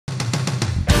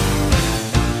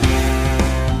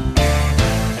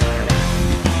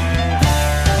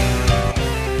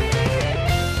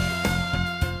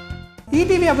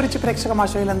ETV అభిరుచి ప్రేక్షక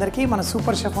మాషోయులందరికీ మన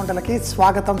సూపర్ షెఫ్ వంటలకి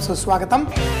స్వాగతం సుస్వాగతం.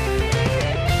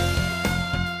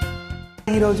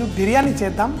 ఈరోజు బిర్యానీ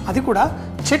చేద్దాం, అది కూడా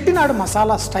చెట్టినాడు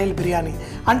మసాలా స్టైల్ బిర్యానీ.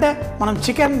 అంటే మనం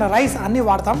చికెన్ రైస్ అన్నీ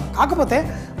వాడతాం, కాకపోతే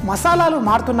మసాలాలు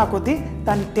మారుతున్న కొద్దీ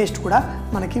దాని టేస్ట్ కూడా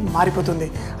మనకి మారిపోతుంది.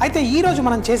 అయితే ఈరోజు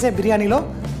మనం చేసే బిర్యానీలో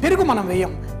పెరుగు మనం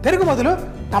వేయం, పెరుగు బదులు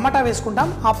టమాటా వేసుకుంటాం.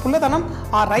 ఆ పుల్లదనం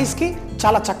ఆ రైస్కి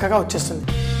చాలా చక్కగా వచ్చేస్తుంది.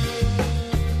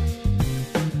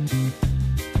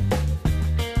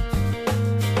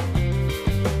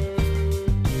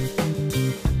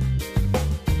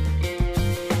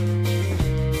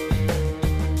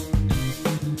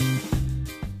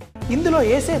 ఇందులో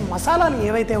వేసే మసాలాలు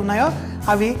ఏవైతే ఉన్నాయో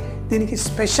అవి దీనికి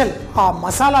స్పెషల్. ఆ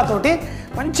మసాలాతోటి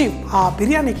మంచి ఆ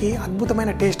బిర్యానీకి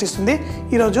అద్భుతమైన టేస్ట్ ఇస్తుంది.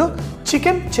 ఈరోజు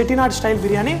చికెన్ చెట్టినాడు స్టైల్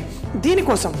బిర్యానీ.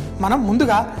 దీనికోసం మనం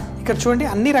ముందుగా ఇక్కడ చూడండి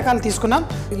అన్ని రకాలు తీసుకున్నాం.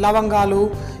 లవంగాలు,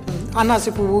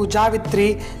 అనాసి పువ్వు, జావిత్రి,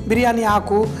 బిర్యానీ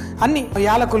ఆకు, అన్ని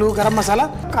యాలకులు, గరం మసాలా.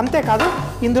 అంతేకాదు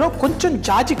ఇందులో కొంచెం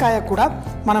జాజికాయ కూడా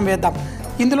మనం వేద్దాం.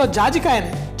 ఇందులో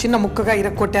జాజికాయని చిన్న ముక్కగా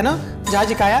ఇరక్కొట్టాను.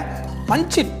 జాజికాయ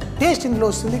మంచి టేస్ట్ ఇందులో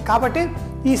వస్తుంది. కాబట్టి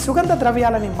ఈ సుగంధ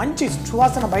ద్రవ్యాలని మంచి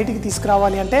సువాసన బయటికి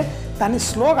తీసుకురావాలి అంటే దాన్ని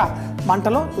స్లోగా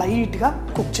మంటలో లైట్గా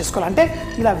కుక్ చేసుకోవాలి. అంటే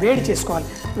ఇలా వేడి చేసుకోవాలి.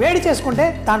 వేడి చేసుకుంటే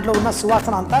దాంట్లో ఉన్న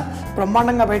సువాసన అంతా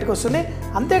బ్రహ్మాండంగా బయటకు వస్తుంది.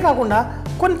 అంతేకాకుండా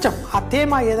కొంచెం ఆ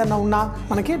తేమ ఏదన్నా ఉన్నా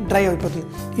మనకి డ్రై అయిపోతుంది.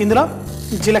 ఇందులో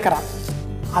జీలకర్ర,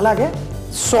 అలాగే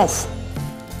సోంఫ్,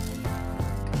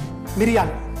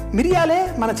 మిరియాలే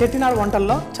మన చెట్టినాడు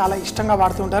వంటల్లో చాలా ఇష్టంగా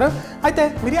వాడుతుంటారు. అయితే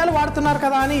మిరియాలు వాడుతున్నారు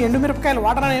కదా అని ఎండుమిరపకాయలు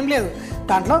వాడడం ఏం లేదు,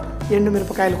 దాంట్లో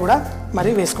ఎండుమిరపకాయలు కూడా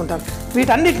మరి వేసుకుంటారు.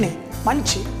 వీటన్నిటిని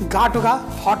మంచి ఘాటుగా,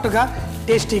 హాట్గా,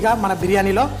 టేస్టీగా మన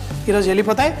బిర్యానీలో ఈరోజు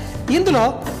వెళ్ళిపోతాయి. ఇందులో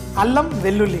అల్లం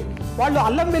వెల్లుల్లి, వాళ్ళు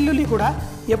అల్లం వెల్లుల్లి కూడా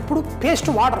ఎప్పుడు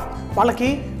పేస్ట్ వాడరు. వాళ్ళకి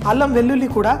అల్లం వెల్లుల్లి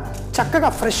కూడా చక్కగా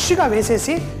ఫ్రెష్గా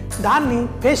వేసేసి దాన్ని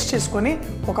పేస్ట్ చేసుకొని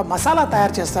ఒక మసాలా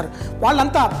తయారు చేస్తారు.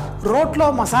 వాళ్ళంతా రోట్లో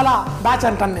మసాలా బ్యాచ్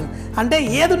అంటాను నేను. అంటే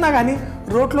ఏదున్నా కానీ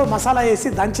రోట్లో మసాలా వేసి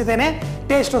దంచితేనే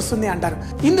టేస్ట్ వస్తుంది అంటారు.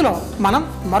 ఇందులో మనం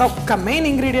మరొక మెయిన్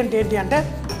ఇంగ్రీడియంట్ ఏంటి అంటే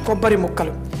కొబ్బరి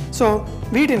ముక్కలు. సో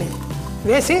వీటిని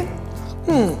వేసి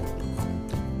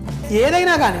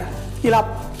ఏదైనా కానీ ఇలా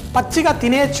పచ్చిగా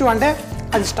తినేయచ్చు అంటే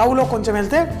అది స్టవ్లో కొంచెం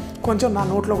వెళ్తే కొంచెం నా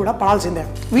నోట్లో కూడా పడాల్సిందే.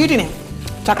 వీటిని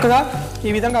చక్కగా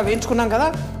ఈ విధంగా వేయించుకున్నాం కదా,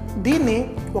 దీన్ని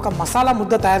ఒక మసాలా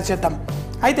ముద్ద తయారు చేద్దాం.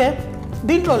 అయితే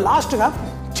దీంట్లో లాస్ట్గా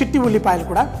చిట్టి ఉల్లిపాయలు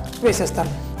కూడా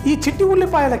వేసేస్తారు. ఈ చిట్టి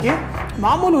ఉల్లిపాయలకి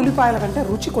మామూలు ఉల్లిపాయల కంటే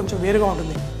రుచి కొంచెం వేరుగా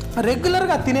ఉంటుంది.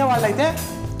 రెగ్యులర్గా తినేవాళ్ళైతే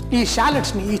ఈ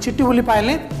షాలెట్స్ని, ఈ చిట్టి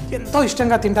ఉల్లిపాయల్ని ఎంతో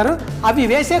ఇష్టంగా తింటారు. అవి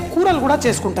వేసే కూరలు కూడా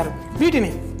చేసుకుంటారు.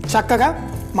 వీటిని చక్కగా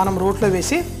మనం రోట్లో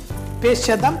వేసి పేస్ట్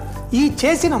చేద్దాం. ఈ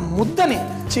చేసిన ముద్దని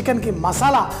చికెన్కి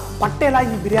మసాలా పట్టేలా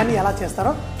ఈ బిర్యానీ ఎలా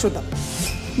చేస్తారో చూద్దాం.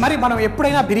 మరి మనం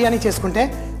ఎప్పుడైనా బిర్యానీ చేసుకుంటే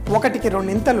 1కి 2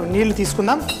 ఇంతలు నీళ్లు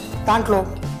తీసుకుందాం. దాంట్లో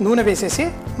నూనె వేసేసి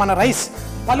మన రైస్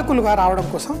పలుకులుగా రావడం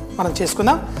కోసం మనం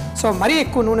చేసుకుందాం. సో మరీ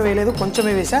ఎక్కువ నూనె వేయలేదు,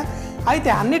 కొంచెమే వేసా. అయితే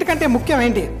అన్నిటికంటే ముఖ్యం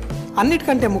ఏంటి?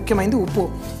 అన్నిటికంటే ముఖ్యమైనది ఉప్పు.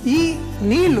 ఈ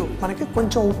నీళ్లు మనకి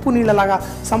కొంచెం ఉప్పు నీళ్ళలాగా,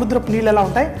 సముద్రపు నీళ్ళలా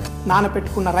ఉంటాయి.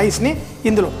 నానబెట్టుకున్న రైస్ని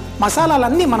ఇందులో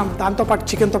మసాలాలన్నీ మనం దాంతోపాటు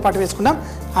చికెన్తో పాటు వేసుకుందాం.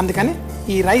 అందుకని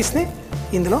ఈ రైస్ని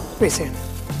ఇందులో వేసేయండి.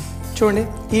 చూడండి,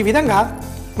 ఈ విధంగా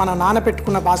మనం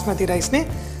నానబెట్టుకున్న బాస్మతి రైస్ని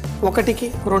 1కి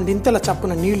 2 ఇంతల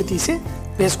చప్పున నీళ్లు తీసి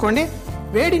వేసుకోండి.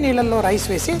 వేడి నీళ్ళల్లో రైస్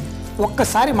వేసి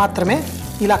ఒక్కసారి మాత్రమే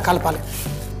ఇలా కలపాలి.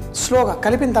 స్లోగా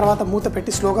కలిపిన తర్వాత మూత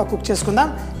పెట్టి స్లోగా కుక్ చేసుకుందాం.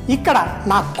 ఇక్కడ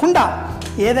నా కుండ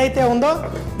ఏదైతే ఉందో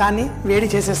దాన్ని వేడి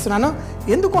చేసేస్తున్నాను.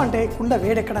 ఎందుకు అంటే కుండ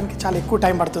వేడెక్కడానికి చాలా ఎక్కువ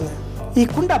టైం పడుతుంది. ఈ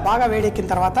కుండ బాగా వేడెక్కిన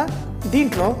తర్వాత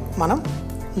దీంట్లో మనం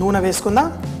నూనె వేసుకుందాం.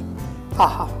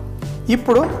 ఆహా,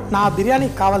 ఇప్పుడు నా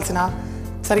బిర్యానీకి కావాల్సిన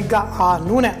సరిగ్గా ఆ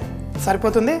నూనె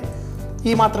సరిపోతుంది.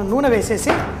 ఈ మాత్రం నూనె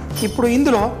వేసేసి ఇప్పుడు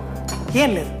ఇందులో ఏం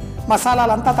లేదు,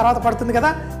 మసాలాలంతా తర్వాత పడుతుంది కదా,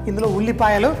 ఇందులో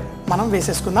ఉల్లిపాయలు మనం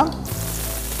వేసేసుకుందాం.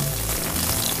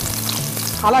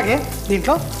 అలాగే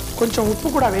దీంట్లో కొంచెం ఉప్పు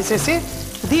కూడా వేసేసి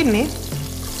దీన్ని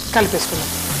కలిపేసుకుందాం.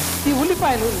 ఈ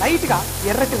ఉల్లిపాయలు లైట్గా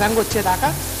ఎర్రటి రంగు వచ్చేదాకా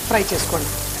ఫ్రై చేసుకోండి.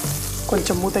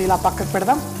 కొంచెం మూత ఇలా పక్కకు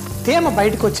పెడదాం, తేమ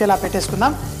బయటకు వచ్చేలా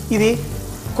పెట్టేసుకుందాం. ఇది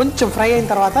కొంచెం ఫ్రై అయిన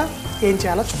తర్వాత ఏం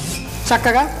చేయాలో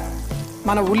చక్కగా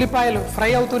మన ఉల్లిపాయలు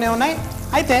ఫ్రై అవుతూనే ఉన్నాయి.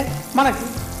 అయితే మనకి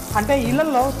అంటే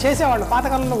ఇళ్ళల్లో చేసేవాళ్ళు,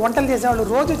 పాతకాలంలో వంటలు చేసేవాళ్ళు,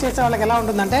 రోజు చేసేవాళ్ళకి ఎలా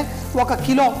ఉంటుందంటే 1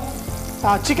 కిలో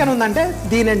చికెన్ ఉందంటే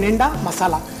దీని నిండా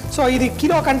మసాలా. సో ఇది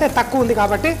కిలో కంటే తక్కువ ఉంది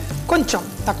కాబట్టి కొంచెం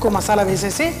తక్కువ మసాలా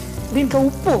వేసేసి దీంట్లో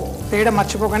ఉప్పు వేయడం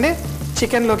మర్చిపోకండి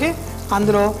చికెన్లోకి.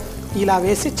 అందులో ఇలా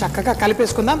వేసి చక్కగా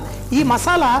కలిపేసుకుందాం. ఈ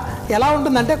మసాలా ఎలా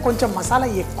ఉంటుందంటే కొంచెం మసాలా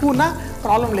ఎక్కువ ఉన్నా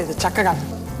ప్రాబ్లం లేదు. చక్కగా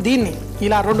దీన్ని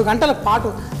ఇలా 2 గంటల పాటు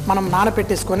మనం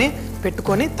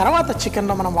పెట్టుకొని తర్వాత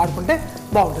చికెన్లో మనం వాడుకుంటే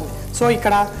బాగుంటుంది. సో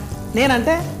ఇక్కడ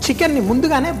నేనంటే చికెన్ని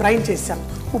ముందుగానే బ్రైన్ చేశాను.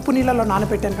 ఉప్పు నీళ్ళలో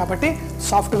నానబెట్టాను కాబట్టి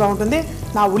సాఫ్ట్గా ఉంటుంది.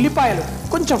 నా ఉల్లిపాయలు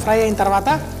కొంచెం ఫ్రై అయిన తర్వాత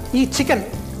ఈ చికెన్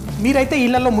మీరైతే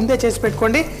ఇళ్ళల్లో ముందే చేసి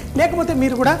పెట్టుకోండి, లేకపోతే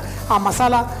మీరు కూడా ఆ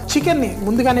మసాలా చికెన్ని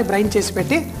ముందుగానే బ్రైన్ చేసి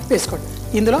పెట్టి వేసుకోండి.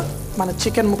 ఇందులో మన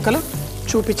చికెన్ ముక్కలు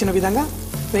చూపించిన విధంగా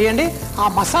వేయండి. ఆ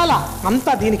మసాలా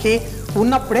అంతా దీనికి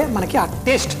ఉన్నప్పుడే మనకి ఆ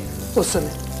టేస్ట్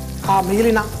వస్తుంది. ఆ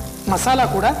మిగిలిన మసాలా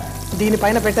కూడా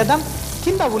దీనిపైన పెట్టేద్దాం.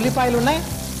 కింద ఉల్లిపాయలు ఉన్నాయి,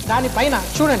 దానిపైన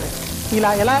చూడండి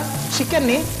ఇలా ఎలా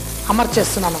చికెన్ని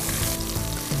అమర్చేస్తున్నాను.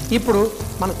 ఇప్పుడు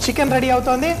మన చికెన్ రెడీ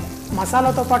అవుతుంది,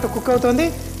 మసాలాతో పాటు కుక్ అవుతుంది.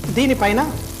 దీనిపైన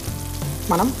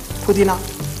మనం పుదీనా,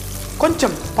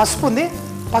 కొంచెం పసుపు ఉంది,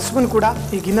 పసుపుని కూడా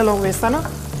ఈ గిన్నెలో వేస్తాను.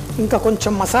 ఇంకా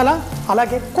కొంచెం మసాలా,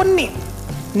 అలాగే కొన్ని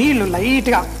నీళ్లు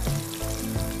లైట్గా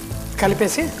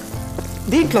కలిపేసి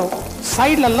దీంట్లో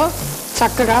సైడ్లలో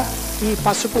చక్కగా ఈ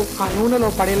పసుపు ఆ నూనెలో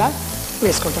పడేలా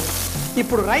వేసుకుంటాం.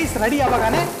 ఇప్పుడు రైస్ రెడీ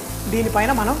అవ్వగానే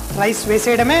దీనిపైన మనం రైస్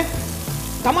వేసేయడమే.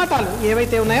 టమాటాలు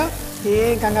ఏవైతే ఉన్నాయో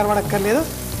ఏం కంగారు పడక్కర్లేదు,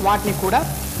 వాటిని కూడా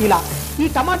ఇలా. ఈ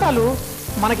టమాటాలు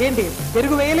మనకేంటి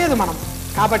పెరుగు వేయలేదు మనం,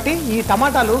 కాబట్టి ఈ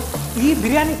టమాటాలు ఈ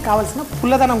బిర్యానీకి కావాల్సిన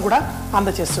పుల్లదనం కూడా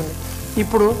అందచేస్తుంది.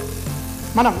 ఇప్పుడు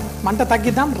మనం మంట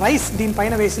తగ్గిద్దాం. రైస్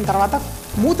దీనిపైన వేసిన తర్వాత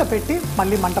మూత పెట్టి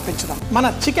మళ్ళీ మంట పెంచుదాం. మన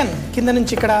చికెన్ కింద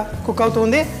నుంచి ఇక్కడ కుక్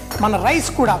అవుతుంది, మన రైస్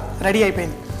కూడా రెడీ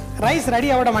అయిపోయింది. రైస్ రెడీ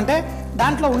అవ్వడం అంటే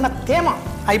దాంట్లో ఉన్న తేమ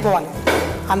అయిపోవాలి,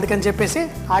 అందుకని చెప్పేసి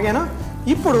ఆగాను.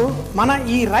 ఇప్పుడు మన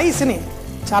ఈ రైస్ని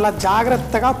చాలా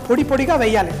జాగ్రత్తగా పొడి పొడిగా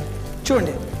వేయాలి.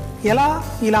 చూడండి ఎలా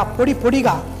ఇలా పొడి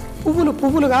పొడిగా పువ్వులు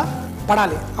పువ్వులుగా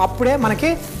పడాలి, అప్పుడే మనకి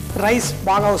రైస్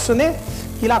బాగా వస్తుంది.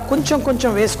 ఇలా కొంచెం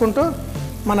కొంచెం వేసుకుంటూ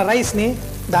మన రైస్ని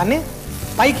దాన్ని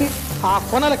పైకి ఆ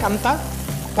కొనలకి అంతా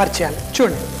పరిచేయాలి.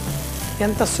 చూడండి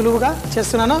ఎంత సులువుగా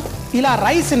చేస్తున్నానో. ఇలా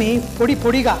రైస్ని పొడి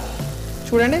పొడిగా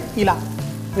చూడండి ఇలా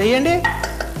వేయండి,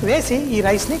 వేసి ఈ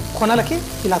రైస్ని కొనలకి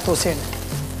ఇలా తోసేయండి.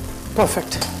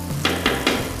 పర్ఫెక్ట్.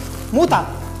 మూత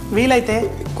వీలైతే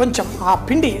కొంచెం ఆ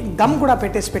పిండి దమ్ కూడా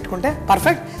పెట్టేసి పెట్టుకుంటే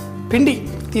పర్ఫెక్ట్. పిండి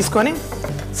తీసుకొని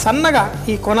సన్నగా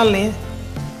ఈ కొనల్ని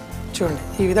చూడండి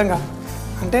ఈ విధంగా,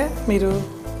 అంటే మీరు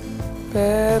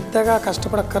పెద్దగా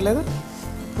కష్టపడక్కర్లేదు,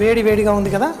 వేడి వేడిగా ఉంది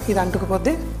కదా ఇది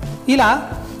అంటుకుపోద్ది. ఇలా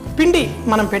పిండి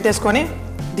మనం పెట్టేసుకొని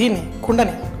దీన్ని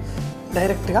కుండని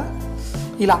డైరెక్ట్గా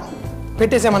ఇలా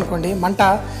పెట్టేసామనుకోండి, మంట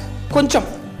కొంచెం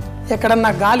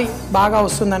ఎక్కడన్నా గాలి బాగా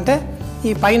వస్తుందంటే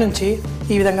ఈ పైనుంచి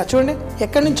ఈ విధంగా చూడండి,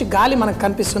 ఎక్కడి నుంచి గాలి మనకు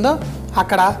కనిపిస్తుందో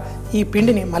అక్కడ ఈ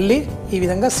పిండిని మళ్ళీ ఈ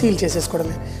విధంగా సీల్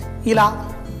చేసేసుకోవడమే. ఇలా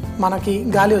మనకి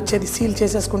గాలి వచ్చేది సీల్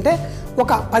చేసేసుకుంటే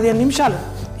ఒక 15 నిమిషాలు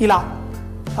ఇలా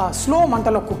స్లో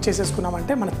మంటలో కుక్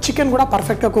చేసేసుకున్నామంటే మన చికెన్ కూడా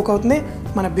పర్ఫెక్ట్గా కుక్ అవుతుంది,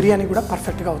 మన బిర్యానీ కూడా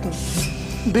పర్ఫెక్ట్గా అవుతుంది.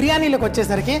 బిర్యానీలకు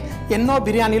వచ్చేసరికి ఎన్నో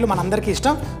బిర్యానీలు మనందరికీ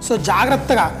ఇష్టం, సో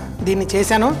జాగ్రత్తగా దీన్ని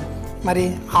చేశాను. మరి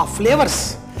ఆ ఫ్లేవర్స్,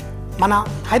 మన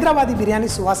హైదరాబాదీ బిర్యానీ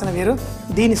సువాసన వేరు,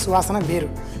 దీని సువాసన వేరు.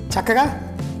 చక్కగా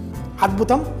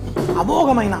అద్భుతం,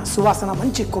 అమోఘమైన సువాసన,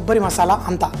 మంచి కొబ్బరి మసాలా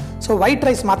అంతా. సో వైట్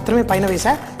రైస్ మాత్రమే పైన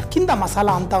వేసా, కింద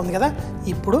మసాలా అంతా ఉంది కదా.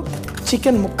 ఇప్పుడు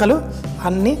చికెన్ ముక్కలు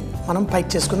అన్నీ మనం పైకి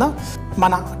చేసుకుందాం.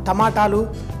 మన టమాటాలు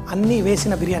అన్నీ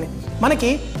వేసిన బిర్యానీ, మనకి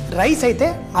రైస్ అయితే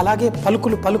అలాగే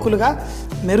పలుకులు పలుకులుగా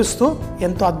మెరుస్తూ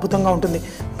ఎంతో అద్భుతంగా ఉంటుంది.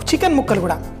 చికెన్ ముక్కలు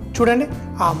కూడా చూడండి,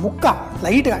 ఆ ముక్క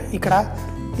లైట్గా ఇక్కడ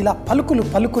ఇలా పలుకులు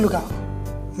పలుకులుగా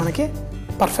మనకి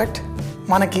పర్ఫెక్ట్.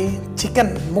 మనకి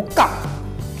చికెన్ ముక్క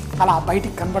అలా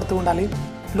బయటికి కనబడుతూ ఉండాలి.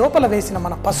 లోపల వేసిన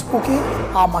మన పసుపుకి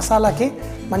ఆ మసాలాకి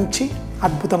మంచి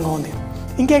అద్భుతంగా ఉంది.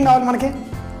 ఇంకేం కావాలి మనకి?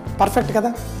 పర్ఫెక్ట్ కదా.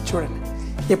 చూడండి,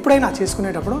 ఎప్పుడైనా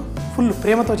చేసుకునేటప్పుడు ఫుల్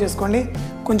ప్రేమతో చేసుకోండి,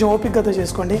 కొంచెం ఓపికతో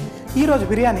చేసుకోండి. ఈరోజు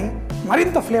బిర్యానీ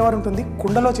మరింత ఫ్లేవర్ ఉంటుంది,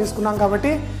 కుండలో చేసుకున్నాం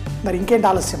కాబట్టి. మరి ఇంకేంటి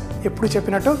ఆలస్యం, ఎప్పుడు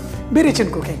చెప్పినట్టు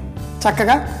బిర్యానీ కుకింగ్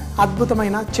చక్కగా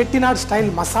అద్భుతమైన చెట్టినాడు స్టైల్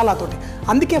మసాలాతోటి,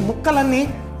 అందుకే ముక్కలన్నీ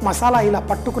మసాలా ఇలా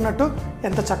పట్టుకున్నట్టు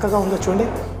ఎంత చక్కగా ఉందో చూడండి.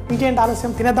 ఇంకేంటి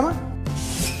ఆలస్యం, తినేద్దామా?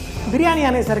 బిర్యానీ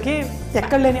అనేసరికి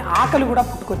ఎక్కడ లేని ఆకలి కూడా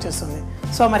పుట్టుకొచ్చేస్తుంది.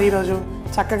 సో మరి ఈరోజు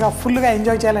చక్కగా ఫుల్గా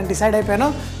ఎంజాయ్ చేయాలని డిసైడ్ అయిపోయాను.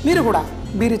 మీరు కూడా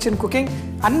బిర్యానీ కుకింగ్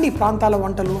అన్ని ప్రాంతాల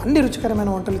వంటలు, అన్ని రుచికరమైన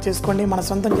వంటలు చేసుకోండి, మన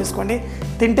సొంతం చేసుకోండి.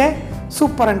 తింటే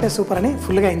సూపర్ అంటే సూపర్ అని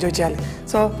ఫుల్గా ఎంజాయ్ చేయాలి.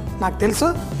 సో నాకు తెలుసు,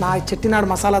 నా చెట్టినాడు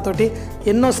మసాలాతోటి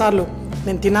ఎన్నోసార్లు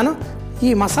నేను తిన్నాను. ఈ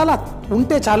మసాలా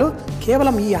ఉంటే చాలు,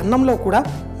 కేవలం ఈ అన్నంలో కూడా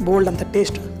బోల్డ్ అంత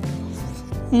టేస్ట్.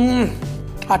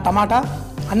 ఆ టమాటా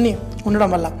అన్నీ ఉండడం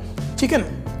వల్ల చికెన్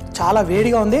చాలా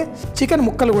వేడిగా ఉంది. చికెన్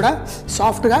ముక్కలు కూడా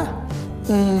సాఫ్ట్గా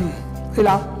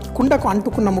ఇలా కుండకు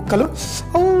అంటుకున్న ముక్కలు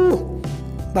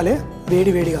భలే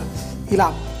వేడి వేడిగా. ఇలా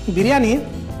బిర్యానీ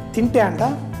తింటే అంట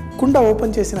కుండ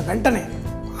ఓపెన్ చేసిన వెంటనే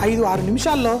 5-6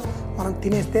 నిమిషాల్లో మనం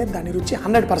తినేస్తే దాని రుచి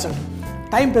 100%.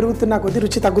 టైం పెరుగుతున్న కొద్దీ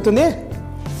రుచి తగ్గుతుంది.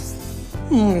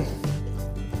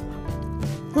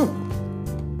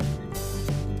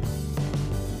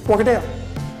 ఒకటే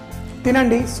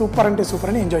తినండి, సూపర్ అంటే సూపర్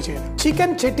అని ఎంజాయ్ చేయండి.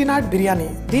 చికెన్ చెట్టినాడ్ బిర్యానీ.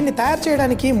 దీన్ని తయారు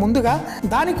చేయడానికి ముందుగా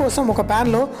దానికోసం ఒక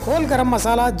ప్యాన్ లో హోల్ గరం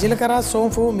మసాలా, జీలకర్ర,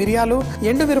 సోంపు, మిరియాలు,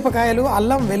 ఎండు మిరపకాయలు,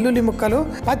 అల్లం వెల్లుల్లి ముక్కలు,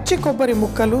 పచ్చి కొబ్బరి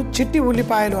ముక్కలు, చిట్టి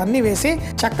ఉల్లిపాయలు అన్ని వేసి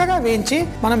చక్కగా వేయించి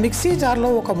మన మిక్సీ జార్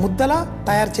లో ఒక ముద్దలా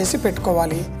తయారు చేసి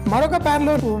పెట్టుకోవాలి. మరొక ప్యాన్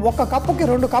లో 1 కప్పుకి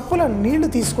 2 కప్పుల నీళ్లు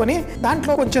తీసుకొని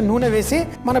దాంట్లో కొంచెం నూనె వేసి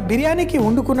మన బిర్యానీకి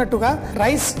వండుకున్నట్టుగా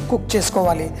రైస్ కుక్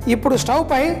చేసుకోవాలి. ఇప్పుడు స్టవ్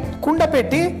పై కుండ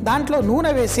పెట్టి దాంట్లో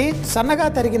నూనె వేసి సన్నగా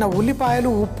తరిగిన ఉల్లిపాయలు,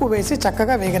 ఉప్పు వేసి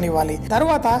చక్కగా వేగనివ్వాలి.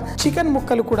 తర్వాత చికెన్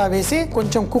ముక్కలు కూడా వేసి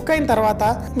కొంచెం కుక్ అయిన తర్వాత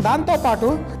దాంతో పాటు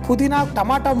పుదీనా,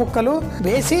 టమాటా ముక్కలు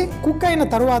వేసి కుక్ అయిన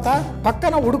తర్వాత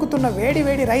పక్కన ఉడుకుతున్న వేడి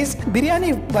వేడి రైస్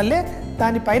బిర్యానీ వల్లే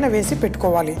దానిపైన వేసి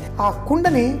పెట్టుకోవాలి. ఆ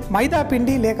కుండని మైదా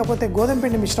పిండి లేకపోతే గోధుమ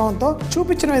పిండి మిశ్రమంతో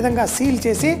చూపించిన విధంగా సీల్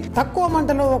చేసి తక్కువ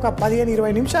మంటలో ఒక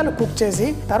 15-20 నిమిషాలు కుక్ చేసి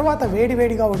తర్వాత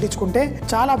వేడివేడిగా వడ్డించుకుంటే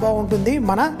చాలా బాగుంటుంది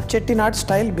మన చెట్టినాడ్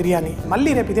స్టైల్ బిర్యానీ.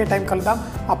 మళ్ళీ రేపు ఇదే టైం కలుద్దాం.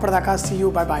 అప్పటిదాకా సీ యూ,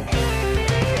 బై బాయ్.